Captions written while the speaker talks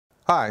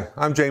Hi,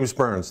 I'm James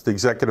Burns, the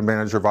Executive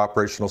Manager of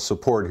Operational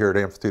Support here at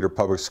Amphitheater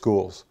Public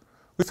Schools.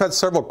 We've had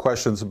several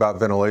questions about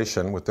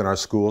ventilation within our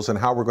schools and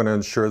how we're going to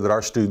ensure that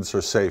our students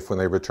are safe when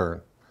they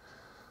return.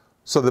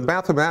 So the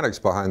mathematics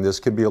behind this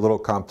can be a little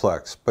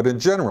complex, but in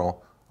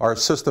general, our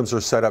systems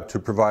are set up to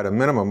provide a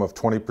minimum of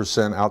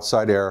 20%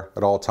 outside air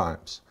at all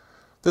times.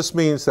 This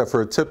means that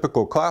for a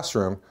typical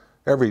classroom,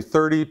 every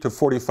 30 to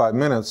 45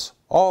 minutes,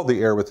 all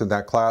the air within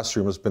that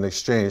classroom has been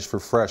exchanged for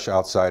fresh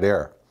outside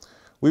air.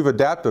 We've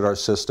adapted our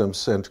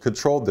systems and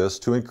controlled this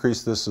to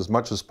increase this as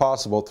much as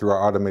possible through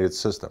our automated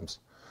systems.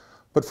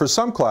 But for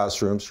some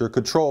classrooms, you're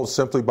controlled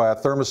simply by a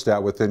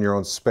thermostat within your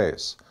own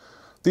space.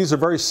 These are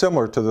very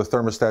similar to the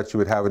thermostat you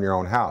would have in your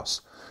own house.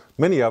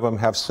 Many of them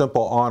have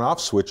simple on-off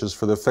switches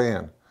for the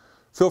fan.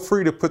 Feel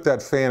free to put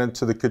that fan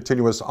into the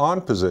continuous on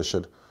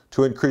position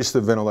to increase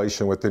the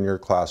ventilation within your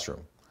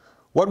classroom.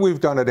 What we've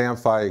done at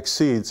AmFi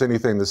exceeds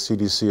anything the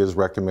CDC has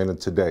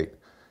recommended to date,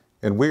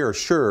 and we are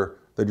sure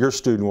that your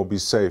student will be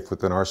safe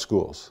within our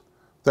schools.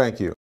 Thank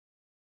you.